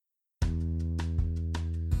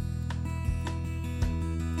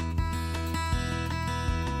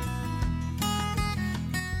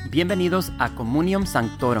Bienvenidos a Communium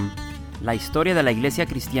Sanctorum, la historia de la Iglesia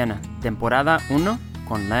Cristiana, temporada 1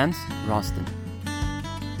 con Lance Ralston.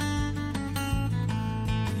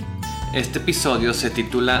 Este episodio se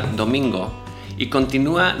titula Domingo y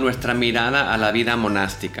continúa nuestra mirada a la vida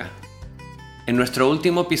monástica. En nuestro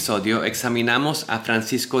último episodio examinamos a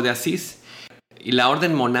Francisco de Asís y la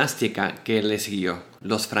orden monástica que le siguió,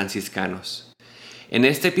 los franciscanos. En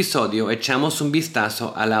este episodio echamos un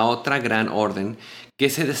vistazo a la otra gran orden que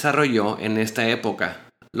se desarrolló en esta época,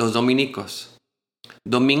 los dominicos.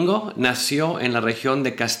 Domingo nació en la región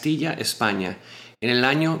de Castilla, España, en el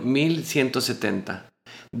año 1170.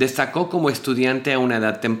 Destacó como estudiante a una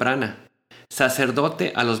edad temprana.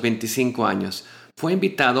 Sacerdote a los 25 años, fue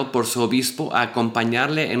invitado por su obispo a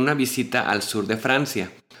acompañarle en una visita al sur de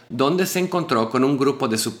Francia, donde se encontró con un grupo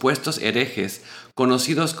de supuestos herejes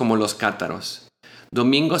conocidos como los cátaros.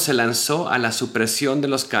 Domingo se lanzó a la supresión de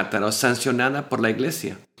los cátaros sancionada por la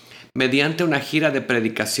Iglesia, mediante una gira de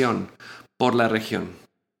predicación por la región.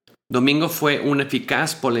 Domingo fue un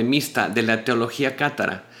eficaz polemista de la teología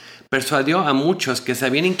cátara. Persuadió a muchos que se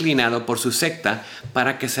habían inclinado por su secta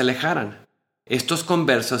para que se alejaran. Estos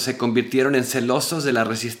conversos se convirtieron en celosos de la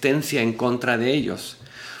resistencia en contra de ellos.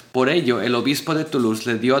 Por ello, el obispo de Toulouse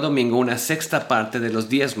le dio a Domingo una sexta parte de los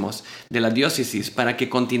diezmos de la diócesis para que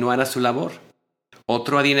continuara su labor.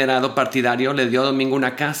 Otro adinerado partidario le dio a Domingo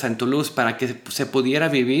una casa en Toulouse para que se pudiera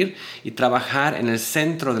vivir y trabajar en el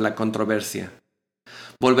centro de la controversia.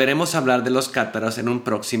 Volveremos a hablar de los cátaros en un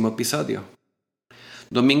próximo episodio.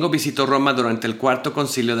 Domingo visitó Roma durante el Cuarto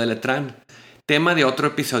Concilio de Letrán, tema de otro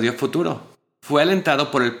episodio futuro. Fue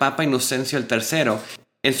alentado por el Papa Inocencio III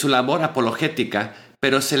en su labor apologética,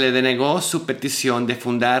 pero se le denegó su petición de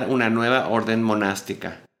fundar una nueva orden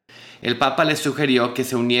monástica. El Papa le sugirió que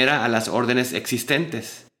se uniera a las órdenes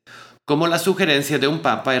existentes. Como la sugerencia de un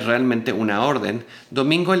Papa es realmente una orden,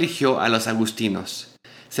 Domingo eligió a los agustinos.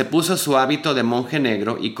 Se puso su hábito de monje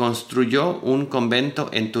negro y construyó un convento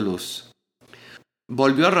en Toulouse.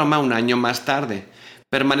 Volvió a Roma un año más tarde,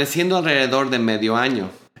 permaneciendo alrededor de medio año.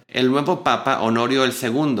 El nuevo Papa Honorio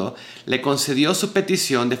II le concedió su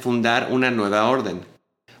petición de fundar una nueva orden.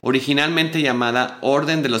 Originalmente llamada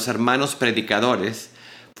Orden de los Hermanos Predicadores,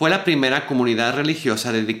 fue la primera comunidad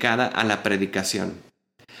religiosa dedicada a la predicación.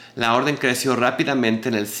 La orden creció rápidamente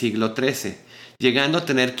en el siglo XIII, llegando a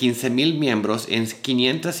tener 15,000 miembros en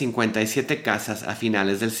 557 casas a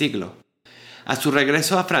finales del siglo. A su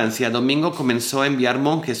regreso a Francia, Domingo comenzó a enviar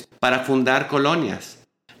monjes para fundar colonias.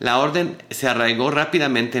 La orden se arraigó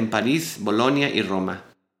rápidamente en París, Bolonia y Roma.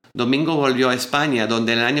 Domingo volvió a España,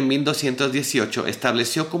 donde en el año 1218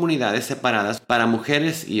 estableció comunidades separadas para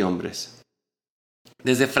mujeres y hombres.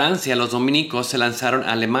 Desde Francia, los dominicos se lanzaron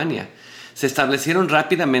a Alemania. Se establecieron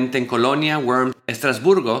rápidamente en Colonia, Worms,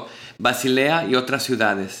 Estrasburgo, Basilea y otras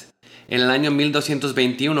ciudades. En el año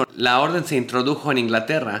 1221, la orden se introdujo en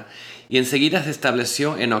Inglaterra y enseguida se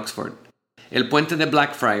estableció en Oxford. El puente de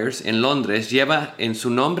Blackfriars, en Londres, lleva en su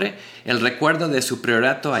nombre el recuerdo de su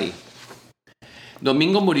priorato ahí.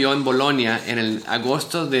 Domingo murió en Bolonia en el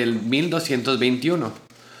agosto del 1221.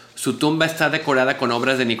 Su tumba está decorada con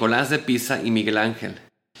obras de Nicolás de Pisa y Miguel Ángel.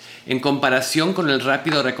 En comparación con el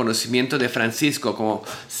rápido reconocimiento de Francisco como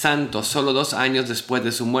santo solo 2 años después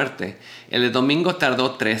de su muerte, el de Domingo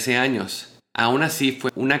tardó 13 años. Aún así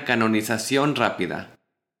fue una canonización rápida.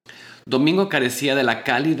 Domingo carecía de la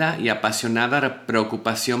cálida y apasionada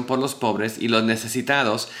preocupación por los pobres y los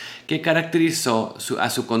necesitados que caracterizó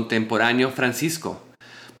a su contemporáneo Francisco.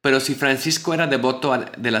 Pero si Francisco era devoto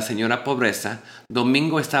de la señora pobreza,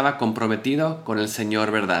 Domingo estaba comprometido con el Señor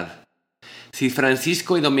verdad. Si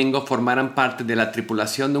Francisco y Domingo formaran parte de la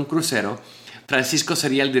tripulación de un crucero, Francisco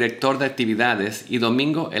sería el director de actividades y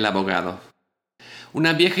Domingo el abogado.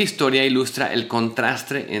 Una vieja historia ilustra el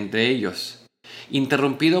contraste entre ellos.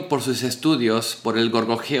 Interrumpido por sus estudios por el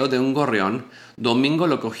gorgojeo de un gorrión, Domingo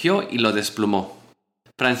lo cogió y lo desplumó.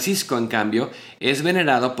 Francisco, en cambio, es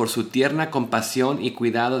venerado por su tierna compasión y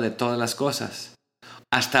cuidado de todas las cosas.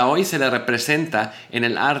 Hasta hoy se le representa en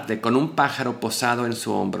el arte con un pájaro posado en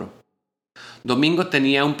su hombro. Domingo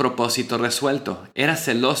tenía un propósito resuelto. Era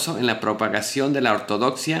celoso en la propagación de la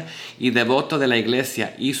ortodoxia y devoto de la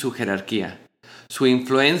Iglesia y su jerarquía. Su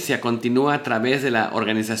influencia continúa a través de la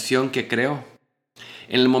organización que creó.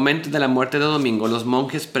 En el momento de la muerte de Domingo, los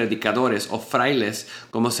monjes predicadores o frailes,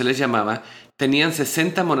 como se les llamaba, tenían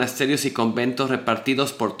 60 monasterios y conventos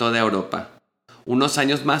repartidos por toda Europa. Unos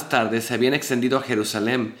años más tarde se habían extendido a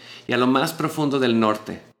Jerusalén y a lo más profundo del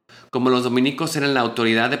norte. Como los dominicos eran la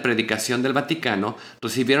autoridad de predicación del Vaticano,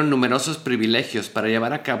 recibieron numerosos privilegios para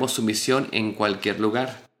llevar a cabo su misión en cualquier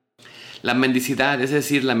lugar. La mendicidad, es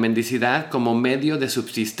decir, la mendicidad como medio de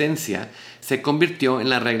subsistencia, se convirtió en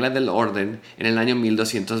la regla del orden en el año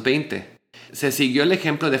 1220. Se siguió el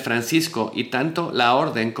ejemplo de Francisco y tanto la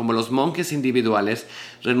orden como los monjes individuales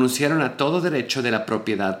renunciaron a todo derecho de la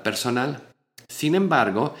propiedad personal. Sin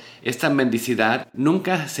embargo, esta mendicidad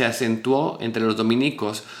nunca se acentuó entre los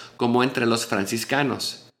dominicos como entre los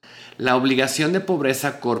franciscanos. La obligación de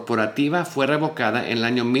pobreza corporativa fue revocada en el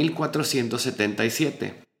año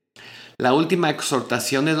 1477. La última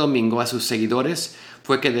exhortación de Domingo a sus seguidores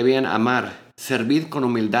fue que debían amar, servir con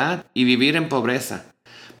humildad y vivir en pobreza.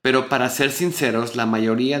 Pero para ser sinceros, la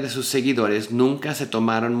mayoría de sus seguidores nunca se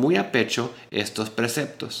tomaron muy a pecho estos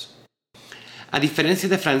preceptos. A diferencia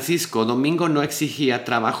de Francisco, Domingo no exigía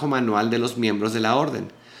trabajo manual de los miembros de la orden.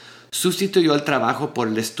 Sustituyó el trabajo por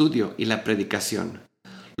el estudio y la predicación.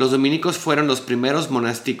 Los dominicos fueron los primeros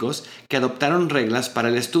monásticos que adoptaron reglas para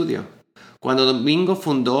el estudio. Cuando Domingo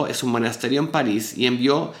fundó su monasterio en París y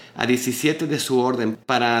envió a 17 de su orden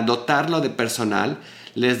para dotarlo de personal,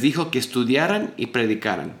 les dijo que estudiaran y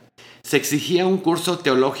predicaran. Se exigía un curso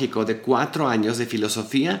teológico de 4 años de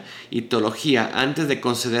filosofía y teología antes de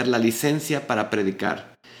conceder la licencia para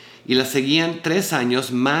predicar, y la seguían 3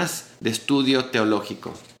 años más de estudio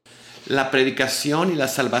teológico. La predicación y la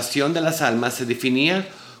salvación de las almas se definía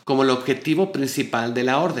como el objetivo principal de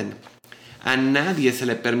la orden. A nadie se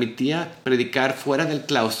le permitía predicar fuera del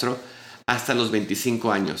claustro hasta los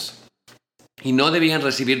 25 años. Y no debían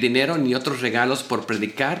recibir dinero ni otros regalos por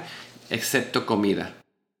predicar, excepto comida.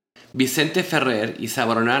 Vicente Ferrer y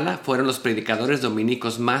Savonarole fueron los predicadores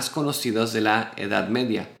dominicos más conocidos de la Edad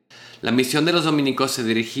Media. La misión de los dominicos se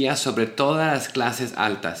dirigía sobre todas las clases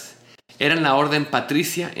altas. Eran la orden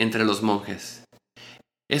patricia entre los monjes.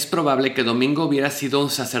 Es probable que Domingo hubiera sido un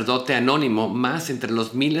sacerdote anónimo más entre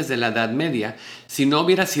los miles de la Edad Media si no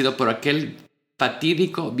hubiera sido por aquel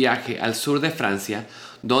fatídico viaje al sur de Francia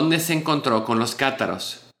donde se encontró con los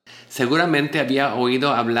cátaros. Seguramente había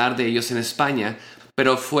oído hablar de ellos en España,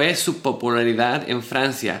 pero fue su popularidad en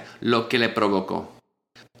Francia lo que le provocó.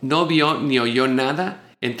 No vio ni oyó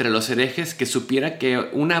nada entre los herejes que supiera que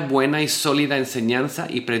una buena y sólida enseñanza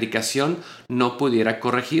y predicación no pudiera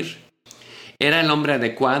corregir. Era el hombre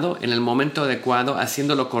adecuado en el momento adecuado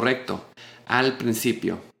haciendo lo correcto, al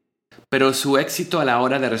principio. Pero su éxito a la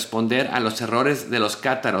hora de responder a los errores de los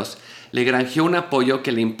cátaros le granjeó un apoyo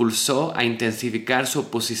que le impulsó a intensificar su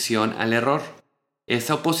oposición al error.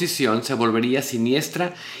 Esa oposición se volvería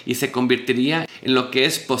siniestra y se convertiría en lo que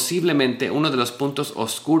es posiblemente uno de los puntos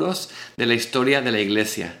oscuros de la historia de la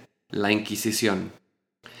Iglesia, la Inquisición.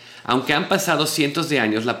 Aunque han pasado cientos de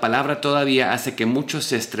años, la palabra todavía hace que muchos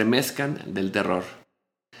se estremezcan del terror.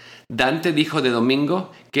 Dante dijo de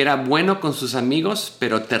Domingo que era bueno con sus amigos,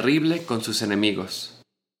 pero terrible con sus enemigos.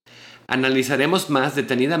 Analizaremos más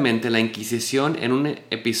detenidamente la Inquisición en un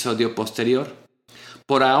episodio posterior.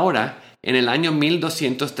 Por ahora, en el año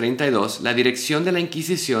 1232, la dirección de la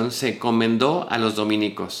Inquisición se encomendó a los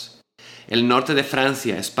dominicos. El norte de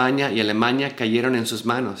Francia, España y Alemania cayeron en sus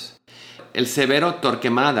manos. El severo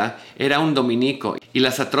Torquemada era un dominico y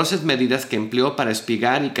las atroces medidas que empleó para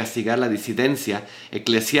espigar y castigar la disidencia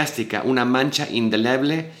eclesiástica, una mancha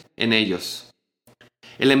indeleble en ellos.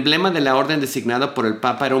 El emblema de la orden designado por el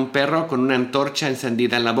Papa era un perro con una antorcha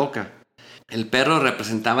encendida en la boca. El perro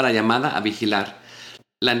representaba la llamada a vigilar,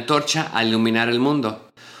 la antorcha a iluminar el mundo.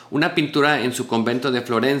 Una pintura en su convento de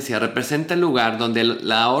Florencia representa el lugar donde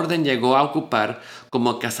la orden llegó a ocupar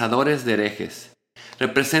como cazadores de herejes.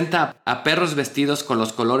 Representa a perros vestidos con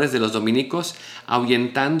los colores de los dominicos,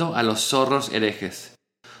 ahuyentando a los zorros herejes.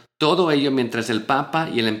 Todo ello mientras el Papa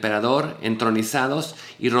y el Emperador, entronizados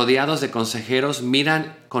y rodeados de consejeros,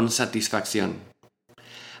 miran con satisfacción.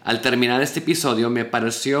 Al terminar este episodio, me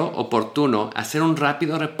pareció oportuno hacer un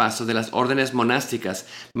rápido repaso de las órdenes monásticas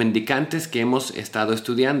mendicantes que hemos estado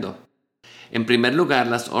estudiando. En primer lugar,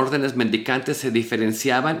 las órdenes mendicantes se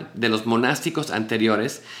diferenciaban de los monásticos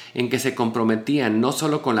anteriores en que se comprometían no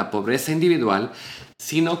solo con la pobreza individual,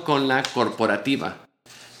 sino con la corporativa.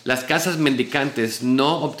 Las casas mendicantes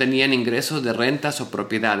no obtenían ingresos de rentas o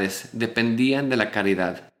propiedades, dependían de la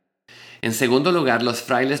caridad. En segundo lugar, los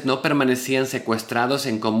frailes no permanecían secuestrados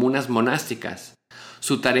en comunas monásticas.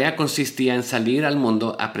 Su tarea consistía en salir al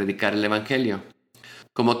mundo a predicar el Evangelio.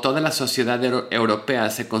 Como toda la sociedad europea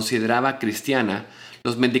se consideraba cristiana,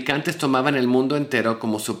 los mendicantes tomaban el mundo entero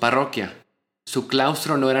como su parroquia. Su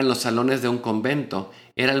claustro no eran los salones de un convento,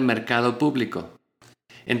 era el mercado público.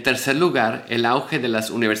 En tercer lugar, el auge de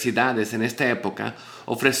las universidades en esta época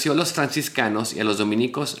ofreció a los franciscanos y a los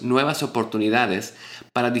dominicos nuevas oportunidades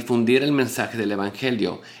para difundir el mensaje del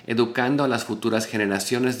Evangelio, educando a las futuras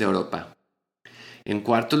generaciones de Europa. En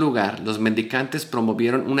cuarto lugar, los mendicantes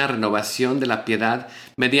promovieron una renovación de la piedad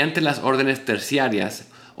mediante las órdenes terciarias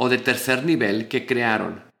o de tercer nivel que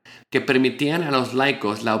crearon, que permitían a los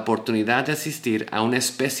laicos la oportunidad de asistir a una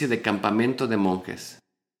especie de campamento de monjes.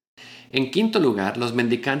 En quinto lugar, los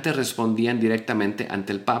mendicantes respondían directamente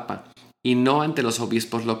ante el Papa y no ante los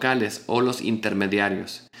obispos locales o los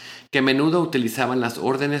intermediarios, que a menudo utilizaban las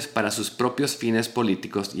órdenes para sus propios fines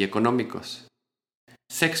políticos y económicos.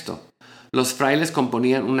 Sexto, los frailes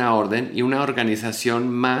componían una orden y una organización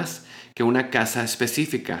más que una casa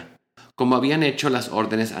específica, como habían hecho las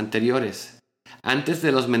órdenes anteriores. Antes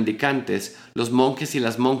de los mendicantes, los monjes y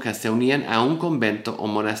las monjas se unían a un convento o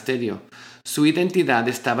monasterio. Su identidad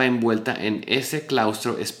estaba envuelta en ese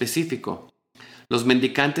claustro específico. Los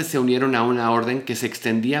mendicantes se unieron a una orden que se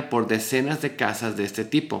extendía por decenas de casas de este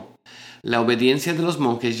tipo. La obediencia de los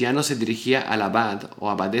monjes ya no se dirigía al abad o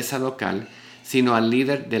abadesa local, sino al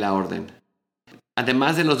líder de la orden.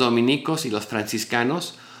 Además de los dominicos y los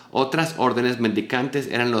franciscanos, otras órdenes mendicantes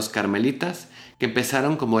eran los carmelitas, que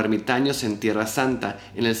empezaron como ermitaños en Tierra Santa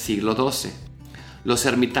en el siglo XII, los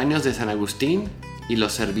ermitaños de San Agustín y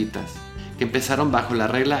los servitas, que empezaron bajo la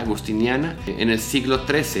regla agustiniana en el siglo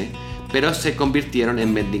XIII, pero se convirtieron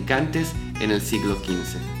en mendicantes en el siglo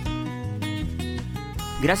XV.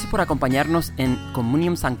 Gracias por acompañarnos en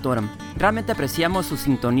Communium Sanctorum. Realmente apreciamos su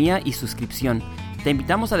sintonía y suscripción. Te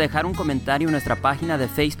invitamos a dejar un comentario en nuestra página de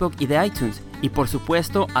Facebook y de iTunes, y por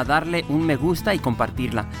supuesto a darle un me gusta y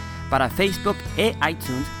compartirla. Para Facebook e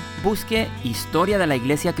iTunes, busque Historia de la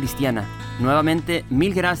Iglesia Cristiana. Nuevamente,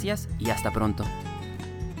 mil gracias y hasta pronto.